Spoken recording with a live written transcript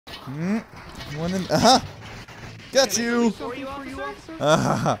One in. Got you.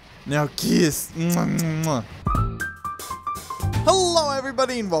 Now kiss. Hello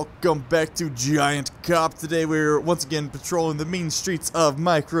everybody and welcome back to Giant Cop. Today we're once again patrolling the mean streets of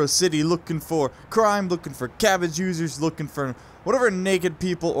Micro City, looking for crime, looking for cabbage users, looking for whatever naked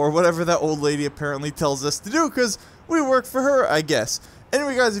people or whatever that old lady apparently tells us to do, because we work for her, I guess.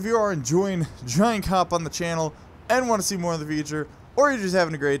 Anyway guys, if you are enjoying Giant Cop on the channel and want to see more in the future, or you're just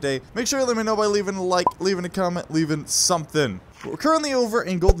having a great day, make sure you let me know by leaving a like, leaving a comment, leaving something. We're currently over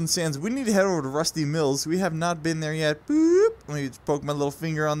in Golden Sands. We need to head over to Rusty Mills. We have not been there yet. Boop. Let me just poke my little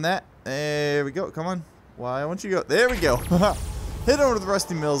finger on that. There we go. Come on. Why won't you go? There we go. Head over to the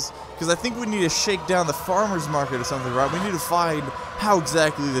Rusty Mills, because I think we need to shake down the farmer's market or something, right? We need to find how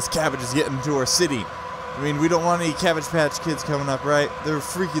exactly this cabbage is getting to our city. I mean, we don't want any Cabbage Patch Kids coming up, right? They're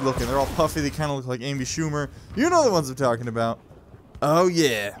freaky looking. They're all puffy. They kind of look like Amy Schumer. You know the ones I'm talking about. Oh,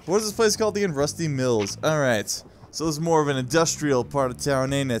 yeah. What is this place called again? Rusty Mills. Alright. So this is more of an industrial part of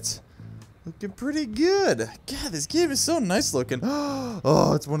town, ain't it? Looking pretty good. God, this game is so nice looking.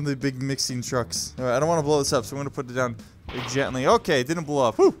 Oh, it's one of the big mixing trucks. Alright, I don't want to blow this up, so I'm going to put it down very gently. Okay, it didn't blow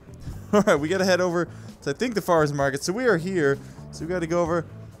up. Whew. Alright, we got to head over to, I think, the farmer's market. So we are here. So we got to go over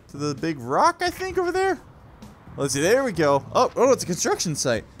to the big rock, I think, over there. Let's see. There we go. Oh, it's a construction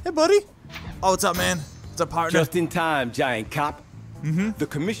site. Hey, buddy. Oh, what's up, man? What's up, partner? Just in time, Giant Cop. The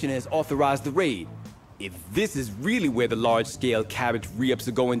commissioner has authorized the raid. If this is really where the large-scale cabbage re-ups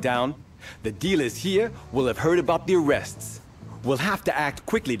are going down, the dealers here will have heard about the arrests. We'll have to act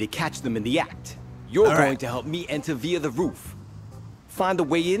quickly to catch them in the act. You're going to help me enter via the roof. Find a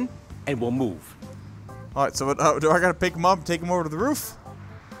way in, and we'll move. Alright, so do I gotta pick them up and take them over to the roof?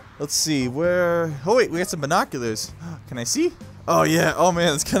 Let's see, where... Oh wait, we got some binoculars. Can I see? Oh yeah, oh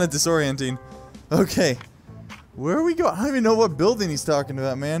man, it's kind of disorienting. Okay. Where are we going? I don't even know what building he's talking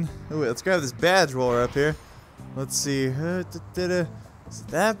about, man. Oh, wait, let's grab this badge while we're up here. Let's see. Is it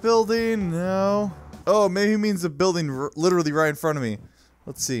that building? No. Oh, maybe he means the building literally right in front of me.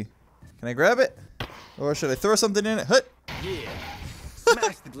 Let's see. Can I grab it? Or should I throw something in it? Hut. Yeah.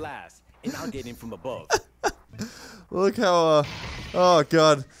 Smash the glass, and I'll get in from above. Look how, oh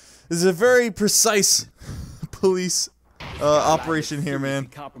god. This is a very precise police operation here, man.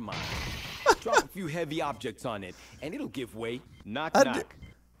 Drop a few heavy objects on it, and it'll give way. Knock, knock.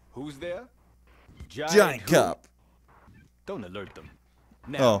 Who's there? Giant Cop. Don't alert them.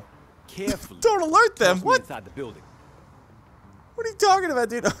 Now, carefully. Don't alert them? What? Inside the building. What are you talking about,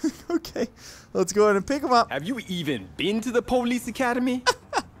 dude? Okay, let's go ahead and pick him up. Have you even been to the police academy?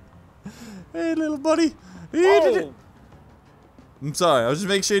 Hey, little buddy. Oh. I'm sorry. I was just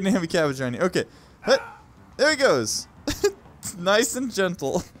making sure you didn't have a cabbage on you. Okay. There he goes. Nice and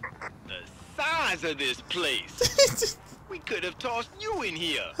gentle. Size of this place. We could have tossed you in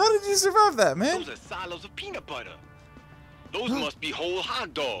here. How did you survive that, man? Those are silos of peanut butter. Those must be whole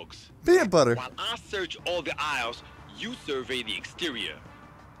hot dogs. Peanut butter. While I search all the aisles, you survey the exterior.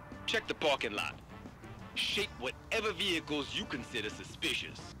 Check the parking lot. Shake whatever vehicles you consider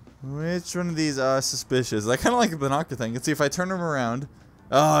suspicious. Which one of these are suspicious? I kind of like the binocular thing. Let's see if I turn them around.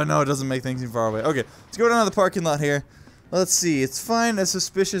 Oh, no, it doesn't make things too far away. Okay, let's go down to the parking lot here. Let's see. It's find a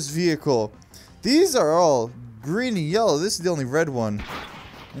suspicious vehicle. These are all green and yellow. This is the only red one.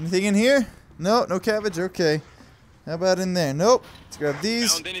 Anything in here? No, no cabbage. Okay. How about in there? Nope. Let's grab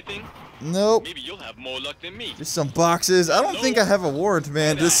these. Found anything? Nope. Maybe you'll have more luck than me. Just some boxes. I don't think I have a warrant,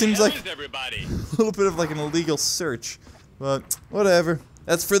 man. This seems like a everybody? little bit of like an illegal search. But whatever.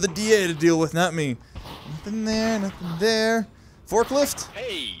 That's for the DA to deal with, not me. Nothing there. Nothing there. Forklift?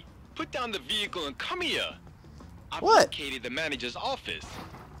 Hey, put down the vehicle and come here. I've What? located the manager's office.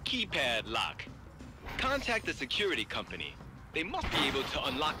 Keypad lock. Contact the security company. They must be able to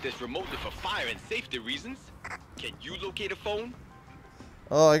unlock this remotely for fire and safety reasons. Can you locate a phone?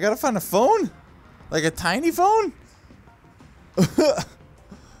 Oh, I gotta find a phone? Like a tiny phone?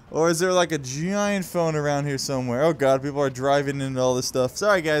 Or is there like a giant phone around here somewhere? Oh god, people are driving into all this stuff.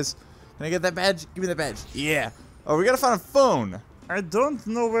 Sorry guys. Can I get that badge? Give me that badge. Yeah. Oh, we gotta find a phone. I don't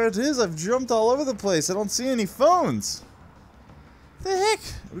know where it is. I've jumped all over the place. I don't see any phones. The heck?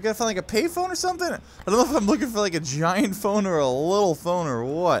 We gotta find like a payphone or something? I don't know if I'm looking for like a giant phone or a little phone or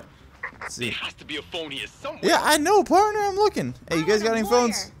what. Let's see. There has to be a phone here somewhere. Yeah, I know, partner. I'm looking. Hey, you guys got any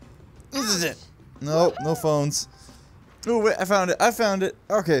phones? This is it. Nope, no phones. Oh, wait, I found it. I found it.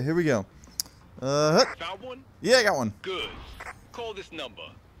 Okay, here we go. Found one? Yeah, I got one. Good. Call this number.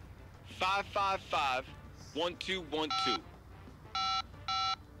 555-1212.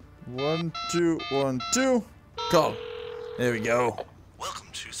 1212. Call. There we go. Welcome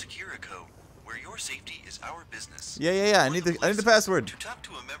to Securico, where your safety is our business. Yeah. I need the password. To talk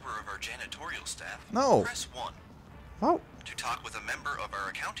to a member of our janitorial staff, No. press 1. Oh. To talk with a member of our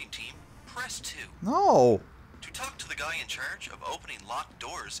accounting team, press 2. No. To talk to the guy in charge of opening locked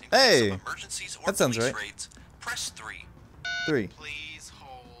doors in Hey. case of emergencies or That sounds police right. raids, press 3. 3. Please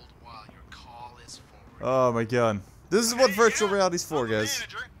hold while your call is forwarded. Oh my god. This is what virtual reality's for, I'm the guys.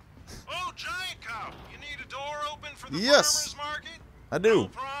 manager. Oh, Giant Cop, you need a door open for the Yes. farmer's market? I do. No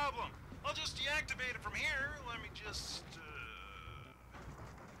problem. I'll just deactivate it from here. Let me just,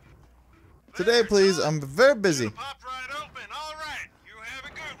 Today, There, please. son. I'm very busy. Should've popped right open. All right. You have a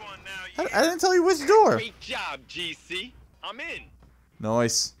good one now. I didn't tell you which door. Great job, GC. I'm in.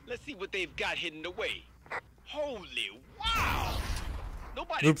 Nice. Let's see what they've got hidden away. Holy wow!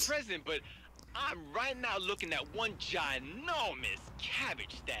 Nobody Oops. present, but I'm right now looking at one ginormous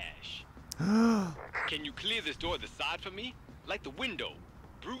cabbage stash. Can you clear this door to the side for me? Like the window.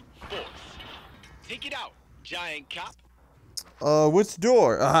 Brute force. Take it out, Giant Cop. Which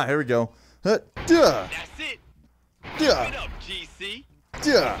door? Ah, here we go. Duh. That's it. Keep Duh. it up, GC.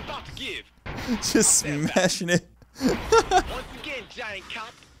 Duh. About to give. Just smashing it. Once again, Giant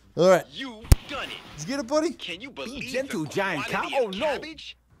Cop, Alright. you've done it. Did you get it, buddy? Can you believe gentle, the Giant quantity Cop. of Oh, no.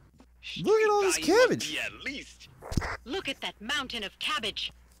 cabbage? Look at all this Street value must cabbage. be at least. Look at that mountain of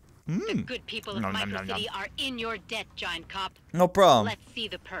cabbage. The good people of Micro City are in your debt, Giant Cop. No problem. Let's see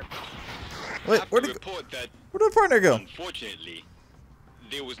the perp. Wait, I have where'd to the report that, partner go? unfortunately,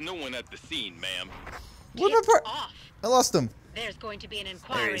 there was no one at the scene, ma'am. Where'd my Tip part? off. I lost him. There's going to be an There he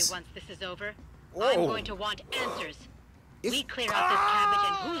inquiry is. once this is over. Whoa. I'm going to want answers. We clear out this cabbage,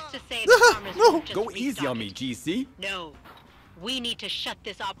 and who's to say No, the farmers no. won't just Go easy on restock me, it? GC. No. We need to shut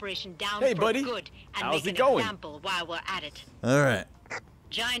this operation down Hey, for buddy. good and How's make it an going? example while we're at it. Alright.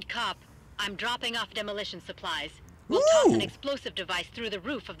 Giant Cop, I'm dropping off demolition supplies. We'll toss an Ooh. explosive device through the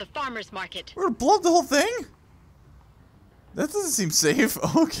roof of the farmer's market. We're gonna blow up the whole thing? That doesn't seem safe.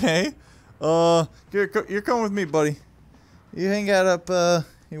 Okay. You're coming with me, buddy. You hang out up,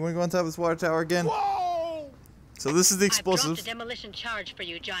 you wanna go on top of this water tower again? Whoa! So this is the I've explosive. dropped a demolition charge for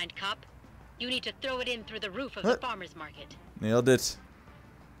you, Giant Cop. You need to throw it in through the roof of the What? farmer's market. Nailed it.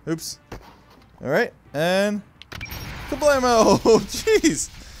 Oops. Alright, and... Kablamo! Oh, jeez!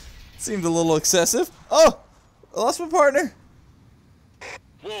 Seemed a little excessive. Oh! I lost my partner.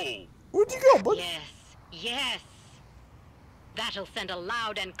 Whoa. Where'd you go, bud? Yes. That'll send a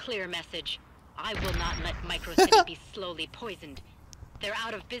loud and clear message. I will not let Micro City be slowly poisoned. They're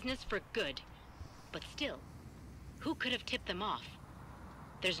out of business for good. But still, who could have tipped them off?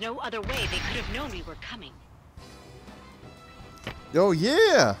 There's no other way they could have known we were coming. Oh,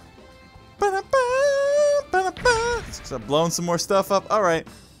 yeah! Ba-da-ba, ba-da-ba. Start blowing some more stuff up. Alright.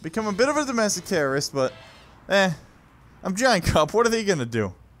 Become a bit of a domestic terrorist, but... I'm Giant Cop. What are they gonna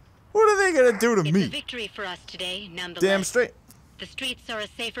do? What are they gonna do to It's a me? victory for us today, nonetheless. Damn straight. The streets are a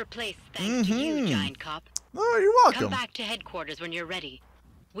safer place thanks to you, Giant Cop. Oh, you're Come welcome. back to headquarters when you're ready.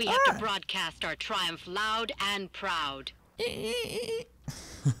 We have to broadcast our triumph loud and proud.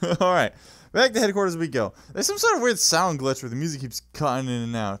 Alright. Back to headquarters we go. There's some sort of weird sound glitch where the music keeps cutting in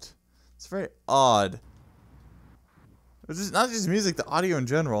and out. It's very odd. It's just, not just music, the audio in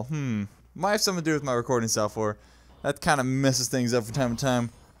general. Might have something to do with my recording software. That kind of messes things up from time to time.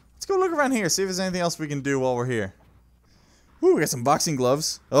 Let's go look around here, see if there's anything else we can do while we're here. Ooh, we got some boxing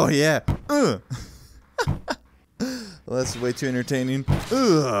gloves. Oh, yeah. Well, that's way too entertaining.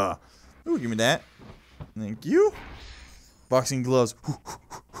 Ooh, give me that. Thank you. Boxing gloves.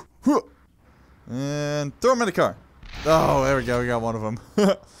 And throw them in the car. Oh, there we go. We got one of them.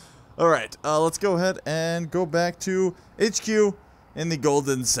 Alright, let's go ahead and go back to HQ in the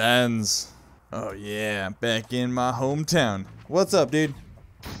Golden Sands. Oh, yeah. Back in my hometown. What's up, dude?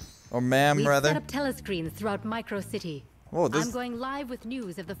 Or ma'am, We've rather. set up telescreens throughout Micro City. Whoa, this... I'm going live with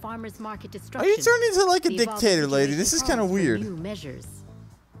news of the farmers' market Are destruction. you turning into like a The evolved dictator, lady? situation This is calls kind of for weird. New measures.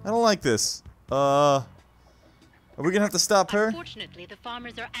 I don't like this. Are we gonna have to stop her? Unfortunately, the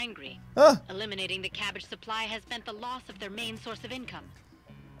farmers are angry. Huh? Eliminating the cabbage supply has meant the loss of their main source of income.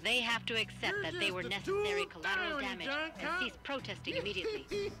 They have to accept that they were necessary collateral damage and cease protesting immediately.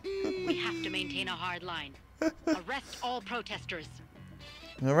 We have to maintain a hard line. Arrest all protesters.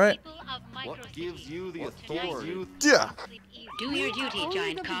 Alright. People of Micro What gives City, you the tonight, authority? Yeah. do your duty,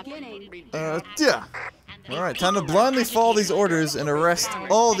 Giant Cop. Yeah. Alright, time to blindly follow these orders and arrest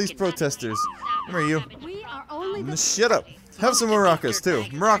all these protesters. Come here, you. We are only Shut up. Have some maracas, too.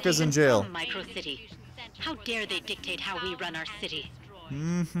 Maracas in jail. Micro City. How dare they dictate how we run our city?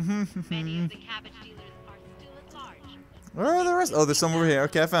 Mm-hmm. Many of the cabbage dealers are still at large. Where are the rest? Oh, there's some over here.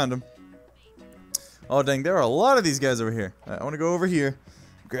 Okay, I found him. Oh, dang, there are a lot of these guys over here. Alright, I want to go over here.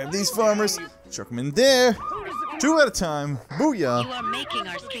 Grab these farmers, chuck them in there. 2 at a time. Booyah. You are making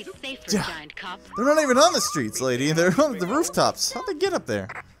our streets safer, Yeah. giant cop. They're not even on the streets, lady. They're on the rooftops. How'd they get up there?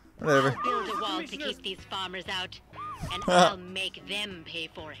 Whatever. I'll build a wall to keep these farmers out, and I'll make them pay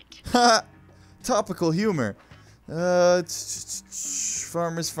for it. Ha! Topical humor. Farmers,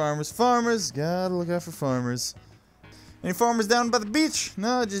 farmers, farmers. Gotta look out for farmers. Any farmers down by the beach?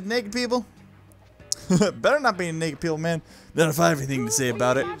 No, just naked people. Better not be naked people, man. Not if I have anything to say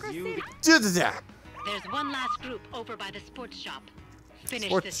about it. There's one last group over by the sports shop.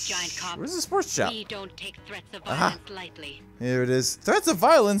 Finish this, giant cop. Where's the sports shop? We don't take threats of violence lightly. Here it is. Threats of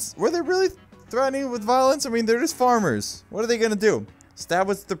violence? Were they really threatening with violence? I mean, they're just farmers. What are they gonna do? Stab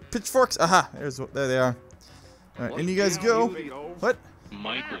with the pitchforks? Aha! There they are. Alright, and you guys go. What?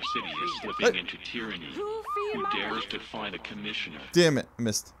 Micro City is slipping into tyranny. Who dares defy the commissioner? Damn it, I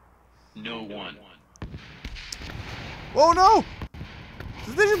missed. No one. Oh no!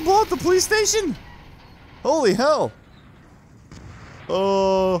 Did they just blow up the police station? Holy hell!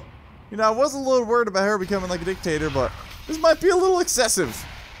 Oh, you know, I was a little worried about her becoming like a dictator, but this might be a little excessive.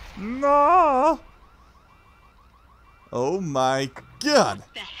 No! Oh my god!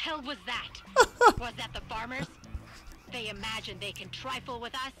 What the hell was that? Was that the farmers? They imagine they can trifle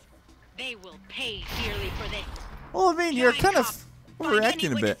with us? They will pay dearly for this. Well, I mean, you're kind of Find overreacting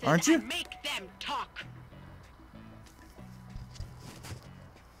any a bit, witnesses aren't you? and make them talk.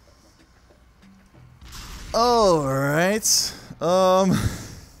 Alright.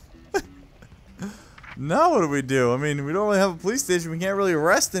 Now what do we do? I mean, we don't really have a police station. We can't really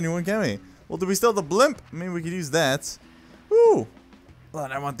arrest anyone, can we? Well, do we still have the blimp? I mean, we could use that. Ooh. Hold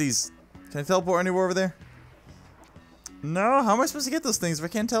on, I want these. Can I teleport anywhere over there? No? How am I supposed to get those things if I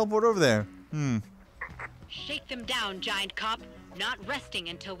can't teleport over there? Shake them down, giant cop. Not resting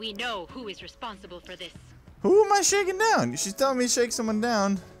until we know who is responsible for this. Who am I shaking down? She's telling me to shake someone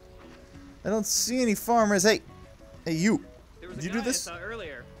down. I don't see any farmers. Hey, you. Did you do this? I saw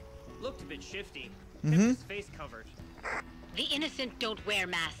earlier. Looked a bit shifty. Kept his face covered. The innocent don't wear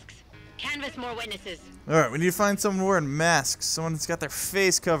masks. Canvass more witnesses. Alright, we need to find someone wearing masks. Someone that's got their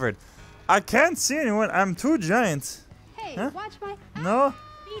face covered. I can't see anyone. I'm too giant. Hey, Huh? watch my... No?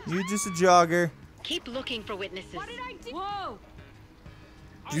 You just a jogger. Keep looking for witnesses. What did I do? Whoa!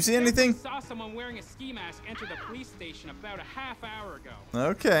 Did you see anything? I saw someone wearing a ski mask enter the police station about a half hour ago.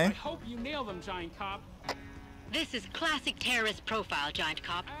 Okay. I hope you nail them, giant cop. This is classic terrorist profile, giant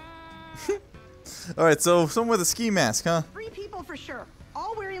cop. Alright, so someone with a ski mask, huh? 3 people for sure,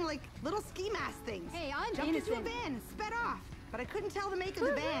 all wearing like little ski mask things. Hey, I'm Jumped into a innocent. van and sped off, but I couldn't tell the make of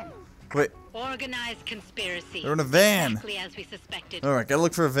the van. Wait. Organized conspiracy. They're in a van. Exactly as we suspected. Alright, gotta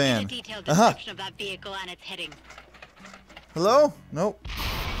look for a Get van. a detailed Aha. description of that vehicle and its heading. Hello? Nope.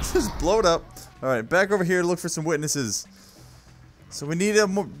 Just blow it up. Alright, back over here to look for some witnesses. So we need a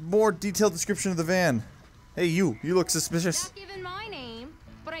more detailed description of the van. Hey, you look suspicious. Not given my name,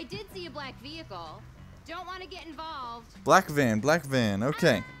 but I did see a black vehicle. Don't want to get involved. Black van,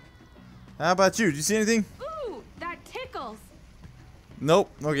 okay. How about you? Did you see anything? Ooh, that tickles.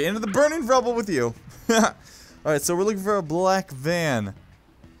 Nope. Okay, into the burning rubble with you. Alright, so we're looking for a black van.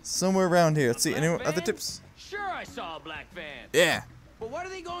 Somewhere around here. Let's see, any other tips? Sure, I saw a black van. Yeah. But what are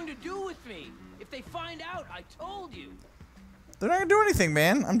they going to do with me? If they find out, I told you. They're not gonna do anything,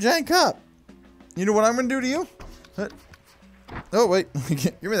 man. I'm Giant Cop. You know what I'm gonna do to you? What? Oh, wait.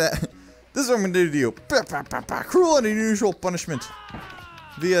 Give me that. This is what I'm gonna do to you. Cruel and unusual punishment.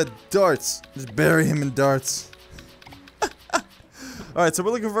 Via darts. Just bury him in darts. Alright, so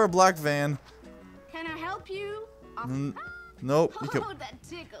we're looking for a black van. Can I help you? Nope. You can, Oh, that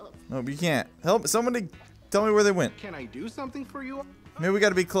tickles. nope, you can't. Help somebody tell me where they went. Can I do something for you? Maybe we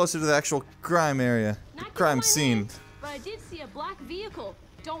gotta be closer to the actual crime area. The crime scene. But I did see a black vehicle.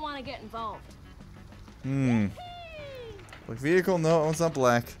 Don't want to get involved. Black vehicle? No, it's not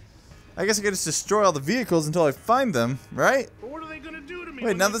black. I guess I could just destroy all the vehicles until I find them, right? But what are they gonna do to me? Wait,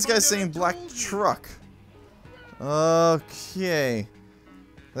 when now they this find guy's out saying I black told you? truck. Okay.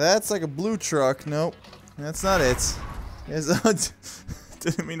 That's like a blue truck. Nope. That's not it.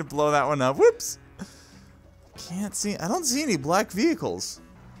 Didn't mean to blow that one up. Whoops. Can't see. I don't see any black vehicles.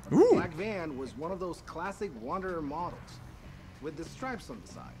 Ooh. Black van was one of those classic Wanderer models with the stripes on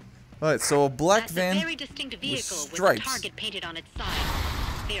the side. Alright, so a black That's van a very distinct vehicle with a stripes. target painted on its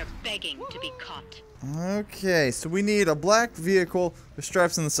side. They are begging to be caught. Okay, so we need a black vehicle with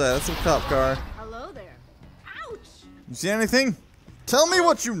stripes on the side. That's a cop car. Hello there. Ouch! You see anything? Tell me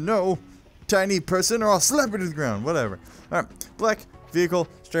what you know, tiny person, or I'll slap you to the ground. Whatever. Alright, black vehicle,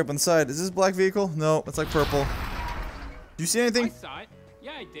 stripe on the side. Is this a black vehicle? No, it's like purple. Do you see I anything? saw it.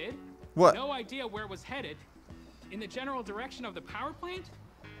 Yeah, I did. What? No idea where it was headed. In the general direction of the power plant?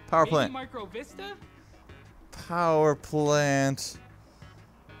 Power Maybe plant. Micro Vista? Power plant.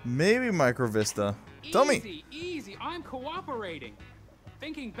 Maybe Micro Vista. Tell me. Easy. I'm cooperating.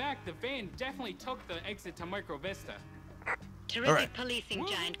 Thinking back, the van definitely took the exit to Micro Vista. Terrific policing,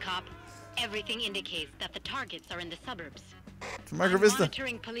 Giant Cop. Everything indicates that the targets are in the suburbs. To Micro I'm Vista.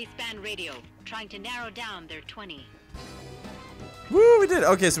 monitoring police band radio, trying to narrow down their 20. Woo, we did.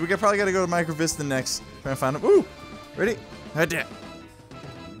 Okay, so we probably got to go to Micro Vista next. Trying to find them. Woo, ready? Right there.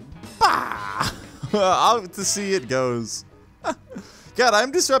 Bah! Out to sea it goes. God,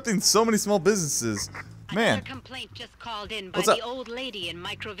 I'm disrupting so many small businesses. Man. Another complaint just called in by What's the up? old lady in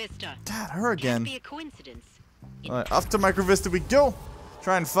Micro Vista. God, her again. Can't be a coincidence. Alright, off to Micro Vista we go.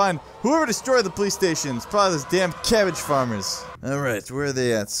 Try and find whoever destroyed the police stations. Probably those damn cabbage farmers. Alright, where are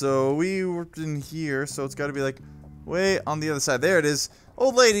they at? So we worked in here, so it's got to be like way on the other side. There it is.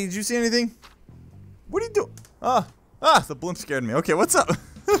 Old lady, did you see anything? What are you doing? The blimp scared me. Okay, what's up?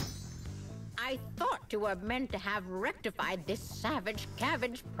 I thought you were meant to have rectified this savage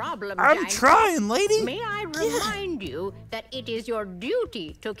cabbage problem, I'm Giant trying, Cop. lady. May I remind you that it is your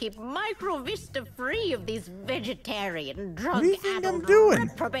duty to keep Micro Vista free of these vegetarian, drug-addled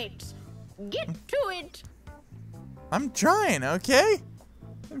reprobates. Get to it. I'm trying, okay?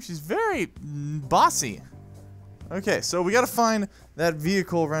 She's very bossy. Okay, so we gotta find that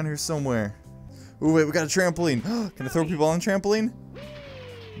vehicle around here somewhere. Ooh, wait, we got a trampoline. Can I throw people on the trampoline?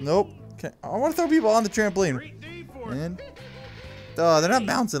 Nope. Okay, I want to throw people on the trampoline. And they're not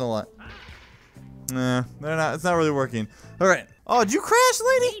bouncing a lot. Nah, they're not. It's not really working. All right. Oh, did you crash,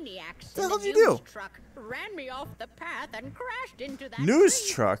 lady? Maniacs What the hell did you do? Truck ran me off the path and crashed into that News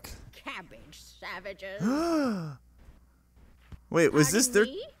tree. truck. Cabbage savages. Wait, was this their?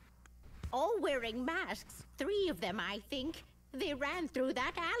 Me? All wearing masks. 3 of them, I think. They ran through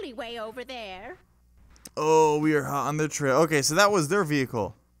that alleyway over there. Oh, we are hot on their trail. Okay, so that was their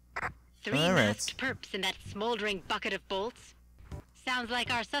vehicle. 3 masked perps in that smoldering bucket of bolts. Sounds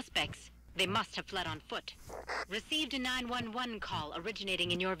like our suspects. They must have fled on foot. Received a 911 call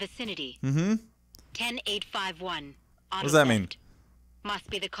originating in your vicinity. 10851. What does that mean? Must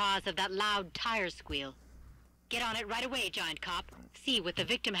be the cause of that loud tire squeal. Get on it right away, Giant Cop. See what the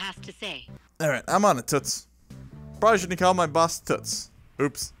victim has to say. Alright, I'm on it, Toots. Probably shouldn't call my boss Toots.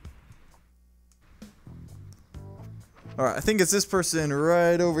 Oops. Alright, I think it's this person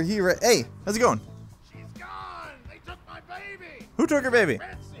right over here. Right. Hey, how's it going? She's gone! They took my baby! Who took her baby?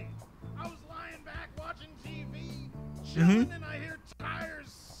 Betsy. I was lying back watching TV, chilling, and I hear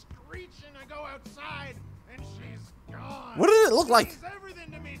tires screeching. I go outside, and she's gone. What did it look like? She's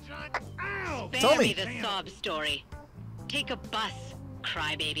everything to me, John. Ow! Tell me. the sob story. Take a bus,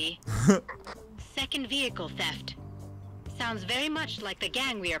 crybaby. Second vehicle theft. Sounds very much like the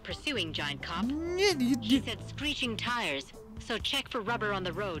gang we are pursuing, Giant Cop. She said screeching tires, so check for rubber on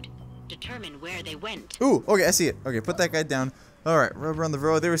the road. Determine where they went. Ooh, okay, I see it. Okay, put that guy down. Alright, rubber on the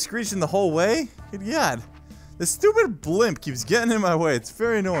road. They were screeching the whole way? Good God. This stupid blimp keeps getting in my way. It's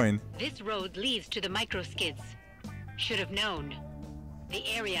very annoying. This road leads to the microskids. Should have known. The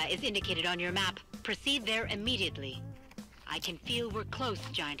area is indicated on your map. Proceed there immediately. I can feel we're close,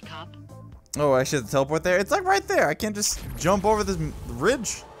 Giant Cop. Oh, I should teleport there? It's like right there. I can't just jump over this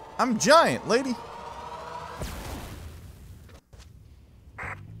ridge. I'm giant, lady.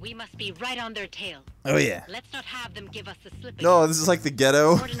 We must be right on their tail. Oh, yeah. Let's not have them give us the slip. No, this is like the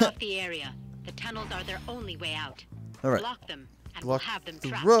ghetto. Cordon off the area. The tunnels are their only way out. All right. Block them, and Block we'll have them the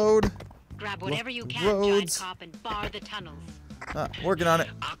trapped. road. Grab whatever you Block can, the Giant roads. Cop, and bar the tunnels. Working on it.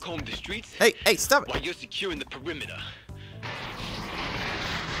 I'll comb the streets. Hey, stop it. While you're securing the perimeter.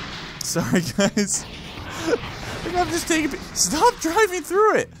 Sorry, guys. I'm just taking. Stop driving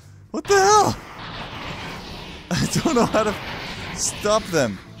through it. What the hell? I don't know how to stop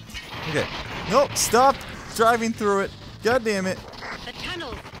them. Okay. Nope. Stop driving through it. God damn it. The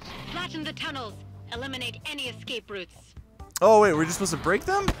tunnels. Flatten the tunnels. Eliminate any escape routes. Oh wait, we're just supposed to break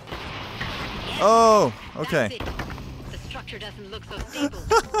them? Oh, okay. That's it. The structure doesn't look so stable.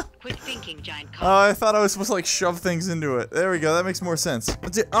 Quit thinking, Giant Cop. Oh, I thought I was supposed to like shove things into it. There we go. That makes more sense.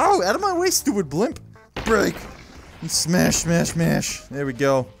 What's it? Oh, out of my way, stupid blimp. Break. And smash, smash, smash. There we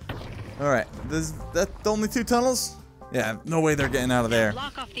go. All right. That only 2 tunnels? Yeah, no way they're getting out of there.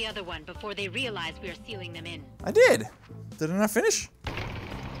 Block off the other one before they realize we are sealing them in. I did. Did I not finish?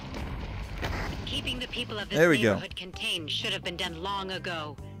 Keeping the people of this There we go. neighborhood contained should have been done long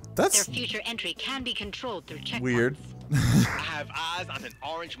ago. That's Their future entry can be controlled through checkpoints. weird. I have eyes on an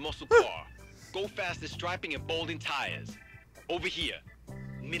orange muscle car. Go fast as striping and bolting tires. Over here.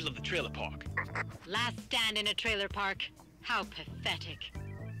 Middle of the trailer park. Last stand in a trailer park. How pathetic.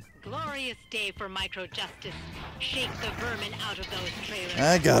 Glorious day for micro-justice. Shake the vermin out of those trailers.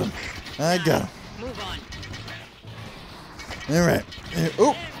 I got him. I got him. Move on. Alright.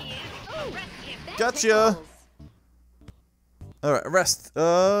 Oh! Gotcha! Alright, arrest.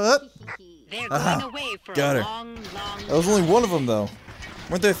 They're going away for got her. a long That was only one of them, though.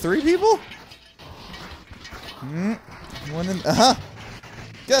 Weren't there 3 people? One in.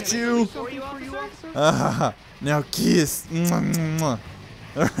 Got you! Now kiss.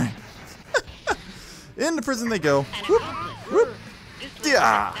 Alright. Into prison they go. Whoop, whoop.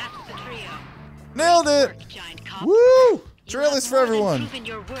 Yeah! Nailed it! Woo! Trailers for everyone.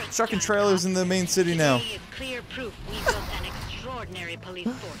 Trucking trailers in the main city now.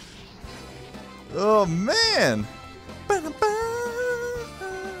 Oh man! Can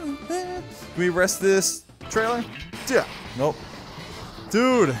we arrest this trailer? Yeah. Nope.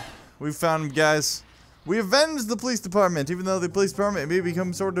 Dude, we found him, guys. We avenged the police department, even though the police department may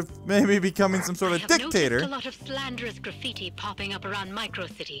becoming some sort of dictator. A lot of slanderous graffiti popping up around Micro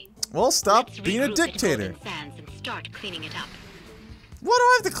City. Well, stop being a dictator. And start cleaning it up. Why do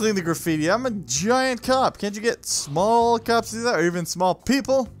I have to clean the graffiti? I'm a giant cop. Can't you get small cops to do that, or even small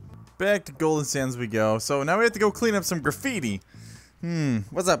people? Back to Golden Sands we go. So now we have to go clean up some graffiti.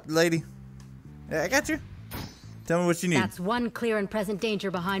 What's up, lady? Yeah, I got you. Tell me what you need. That's one clear and present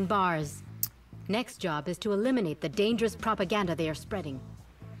danger behind bars. Next job is to eliminate the dangerous propaganda they are spreading.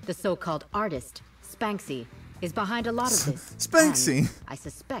 The so-called artist, Spanksy, is behind a lot of this. Spanksy? And I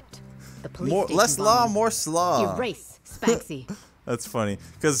suspect the police less law, more slaw. Erase Spanksy. That's funny,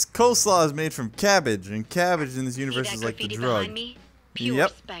 because coleslaw is made from cabbage, and cabbage in this universe is like the drug. Pure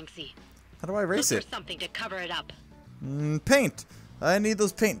Spanksy. How do I erase it? Something to cover it up. Paint. I need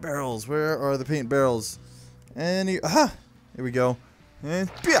those paint barrels. Where are the paint barrels? Here we go.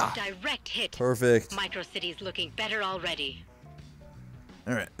 And direct hit. Perfect. Micro City's looking better already.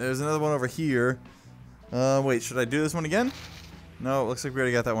 Alright, there's another one over here. Wait, should I do this one again? No, it looks like we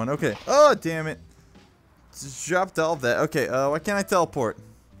already got that one. Okay. Oh, damn it. Just dropped all of that. Okay, why can't I teleport?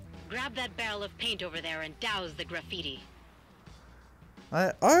 Grab that barrel of paint over there and douse the graffiti.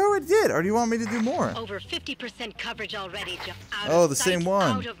 I already did. Or do you want me to do more? Over 50% coverage already. The same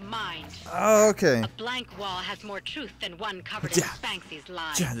one. Out of mind. Oh, okay. A blank wall has more truth than one covered in Spanksy's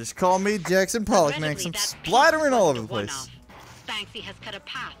lies. Yeah, just call me Jackson Pollock, man, 'cause I'm splattering all over the place. Spanksy has cut a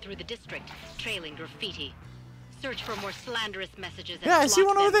path through the district, trailing graffiti. Search for more slanderous messages. Yeah, I see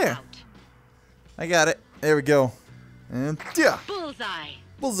one over there. I got it. There we go. And bullseye.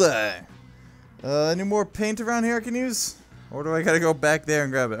 Bullseye. Any more paint around here I can use? Or do I gotta go back there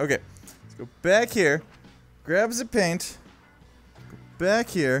and grab it? Okay, let's go back here. Grab the paint. Go back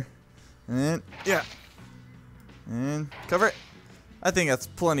here. And and cover it. I think that's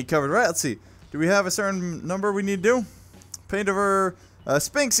plenty covered, right? Let's see. Do we have a certain number we need to do? Paint over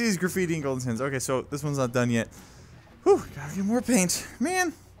Spanksy's graffiti in Golden Sands. Okay, so this one's not done yet. Whew, gotta get more paint.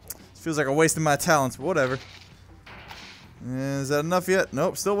 Man, this feels like a waste of my talents, but whatever. Is that enough yet?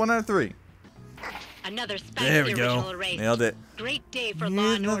 Nope, still 1 out of 3. Another Spanksy there we go. Erased. Nailed it. Great day for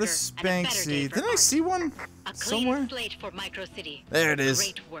law and order. Spanksy. Didn't I see one somewhere? Slate for Micro City. There it is.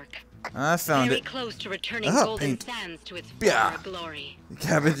 Great work. I found very it. Close to returning Golden Sands to its former glory. The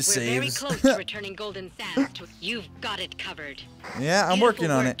cabbage We're saves. very close to returning Golden Sands to. You've got it covered. Yeah, I'm working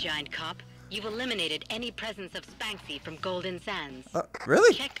on it. Giant cop. You've eliminated any presence of Spanksy from Golden Sands.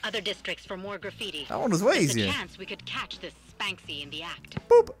 Really? Check other districts for more graffiti. That one was way easier. There's a chance we could catch this Spanksy in the act.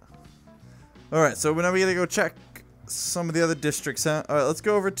 Boop. Alright, so now we gotta go check some of the other districts, huh? Alright, let's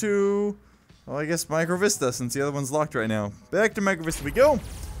go over to, well, I guess Micro Vista, since the other one's locked right now. Back to Micro Vista we go.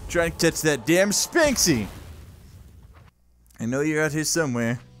 Trying to catch that damn Spanksy. I know you're out here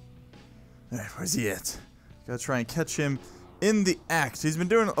somewhere. Alright, where's he at? Gotta try and catch him in the act. He's been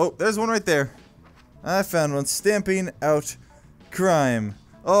doing, oh, there's one right there. I found one. Stamping out crime.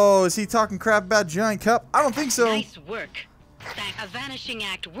 Oh, is he talking crap about Giant Cup? I don't think so. Nice work. A vanishing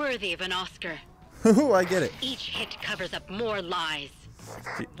act worthy of an Oscar. Oh, I get it. Each hit covers up more lies.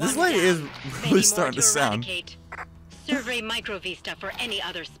 This lady is really starting to sound. Survey Micro Vista for any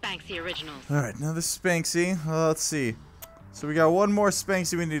other Spanksy originals. Alright, now this Spanksy. Let's see. So we got one more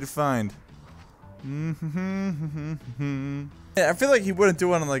Spanksy we need to find. Yeah, I feel like he wouldn't do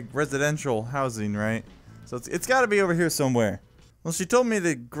one on like residential housing, right? So it's got to be over here somewhere. Well, she told me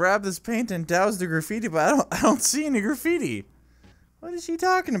to grab this paint and douse the graffiti, but I don't see any graffiti. What is she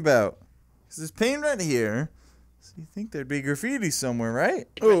talking about? There's paint right here. So you think there'd be graffiti somewhere, right?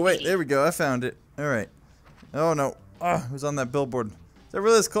 Oh wait, there we go. I found it. All right. Oh no. Oh, it was on that billboard. Is that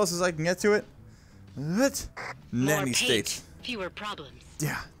really as close as I can get to it? What? Nanny state. Fewer problems.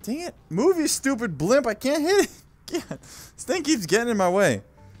 Yeah. Dang it. Move, you stupid blimp. I can't hit it. Yeah. This thing keeps getting in my way.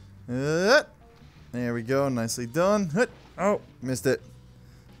 There we go. Nicely done. Oh, missed it.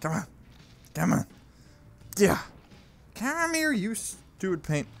 Come on. Come on. Yeah. Come here, you stupid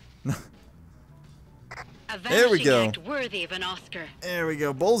paint. There we go. Act worthy of an Oscar. There we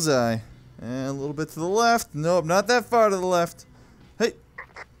go. Bullseye. And a little bit to the left. Nope, not that far to the left. Hey.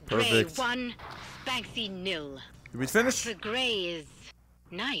 Perfect. Gray 1, Spanksy 0. Did we finish? The gray is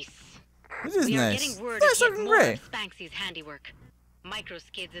nice. It is we are nice. getting word Nice of looking more gray. of Spanksy's handiwork.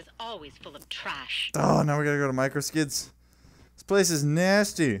 Microskids is always full of trash. Oh, now we gotta go to Microskids. This place is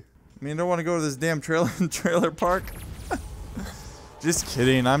nasty. I mean, I don't want to go to this damn trailer park. Just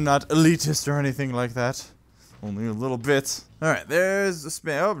kidding. I'm not elitist or anything like that. Only a little bit. Alright, there's the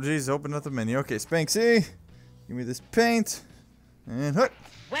Spank. Oh, jeez, open up the menu. Okay, Spanksy. Give me this paint. And hook.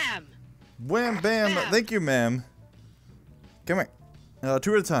 Wham! Wham, bam. Bam. Thank you, ma'am. Come here.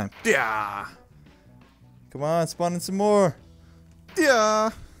 2 at a time. Yeah. Come on, spawn in some more. Yeah.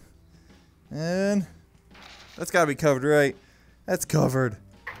 And that's gotta be covered, right? That's covered.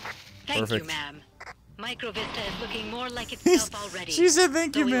 Thank Perfect. you, ma'am. Microvista is looking more like itself already. She said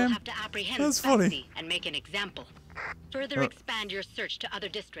thank you, we will ma'am. have to apprehend That's Spanksy funny. and make an example. Further expand your search to other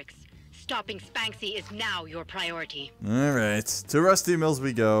districts. Stopping Spanksy is now your priority. Alright, to Rusty Mills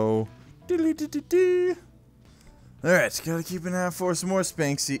we go. Alright, gotta keep an eye out for some more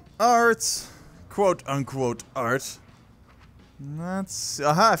Spanksy art. Quote unquote art.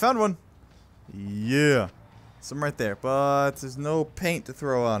 Aha, I found one. Yeah. Some right there, but there's no paint to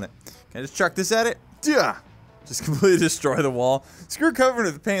throw on it. Can I just chuck this at it? Yeah. Just completely destroy the wall. Screw covering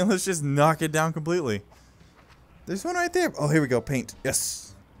it with paint, let's just knock it down completely. There's one right there. Oh, here we go, paint.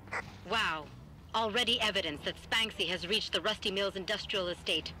 Yes. Wow. Already evidence that Spanksy has reached the Rusty Mills industrial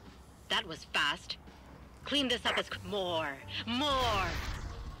estate. That was fast. Clean this up as more.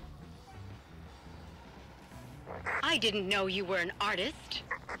 I didn't know you were an artist.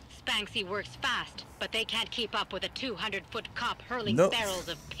 Spanksy works fast, but they can't keep up with a 200-foot cop hurling barrels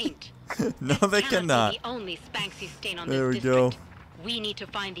of paint. No, they cannot. Be the only Spanksy stain on There this we district. go. We need to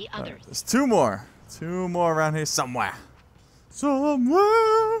find the others. Right, there's 2 more. 2 more around here somewhere.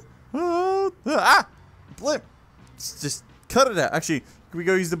 Somewhere. Ah! Blimp. Just cut it out. Actually, can we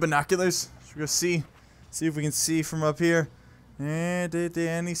go use the binoculars? Should we go see if we can see from up here? And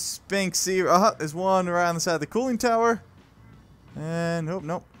any Spanksy. There's one right on the side of the cooling tower. And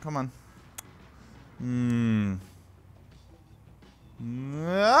nope. Come on.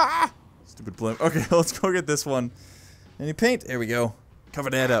 Stupid blimp. Okay, let's go get this one. Any paint? There we go. Cover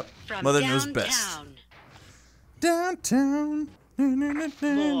that up. From Mother knows best. Downtown.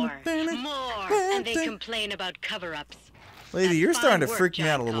 More. And they complain about cover-ups. Lady, you're starting to freak me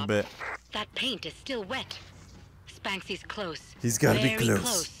out a little bit. That paint is still wet. Spanksy's close. He's got to be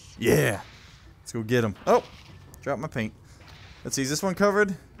close. Yeah. Let's go get him. Oh, drop my paint. Let's see, is this one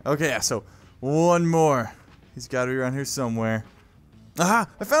covered? Okay, yeah, so one more. He's got to be around here somewhere. Aha,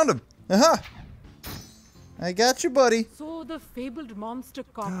 I found him. Aha. I got you, buddy. So the fabled monster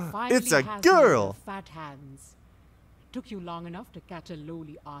cop finally It's a has girl. Fat hands. Took you long enough to catch a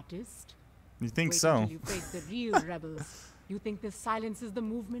lowly artist. You think Wait so? until you face the real rebels. You think this silences the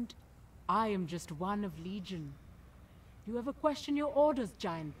movement? I am just one of Legion. You ever question your orders,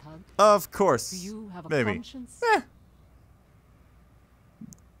 giant thug? Of course. Do you have a Maybe. conscience?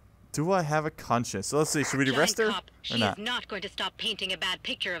 Do I have a conscience? So let's see, should we arrest her Cop, or she not? is not going to stop painting a bad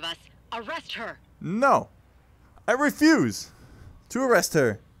picture of us. Arrest her. No. I refuse to arrest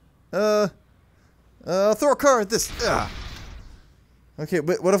her. I'll throw a car at this. Okay,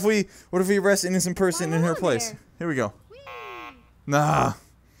 but what if we arrest an innocent person in her place? Here we go. Nah.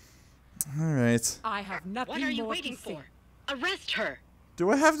 All right. I have nothing What are you more waiting to say. for? Arrest her. Do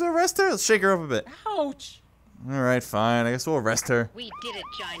I have to arrest her? Let's shake her up a bit. Ouch. All right, fine. I guess we'll arrest her. We did it,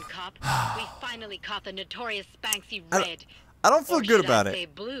 giant cop. We finally caught the notorious Spanksy Red. I don't feel Or good should about I it. say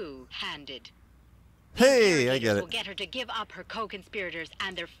blue-handed. Hey, I get Will it. get her to give up her co-conspirators,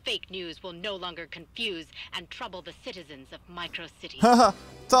 and their fake news will no longer confuse and trouble the citizens of Micro City. Haha,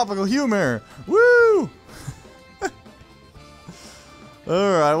 topical humor. Woo!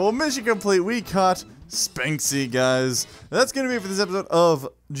 Alright, well, mission complete. We caught Spanksy, guys. That's going to be it for this episode of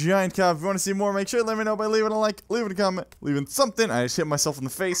Giant Cop. If you want to see more, make sure to let me know by leaving a like, leaving a comment, leaving something. I just hit myself in the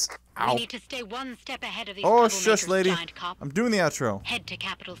face. Ow. We need to stay one step ahead of these Oh, troublemakers, shush, lady. Giant Cop. I'm doing the outro. Head to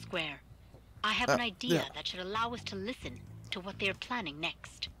Capitol Square. I have an idea yeah. that should allow us to listen to what they're planning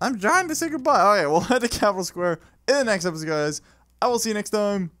next. I'm trying to say goodbye. Okay, we'll head to Capitol Square in the next episode, guys. I will see you next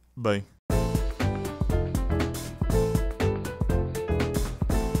time. Bye.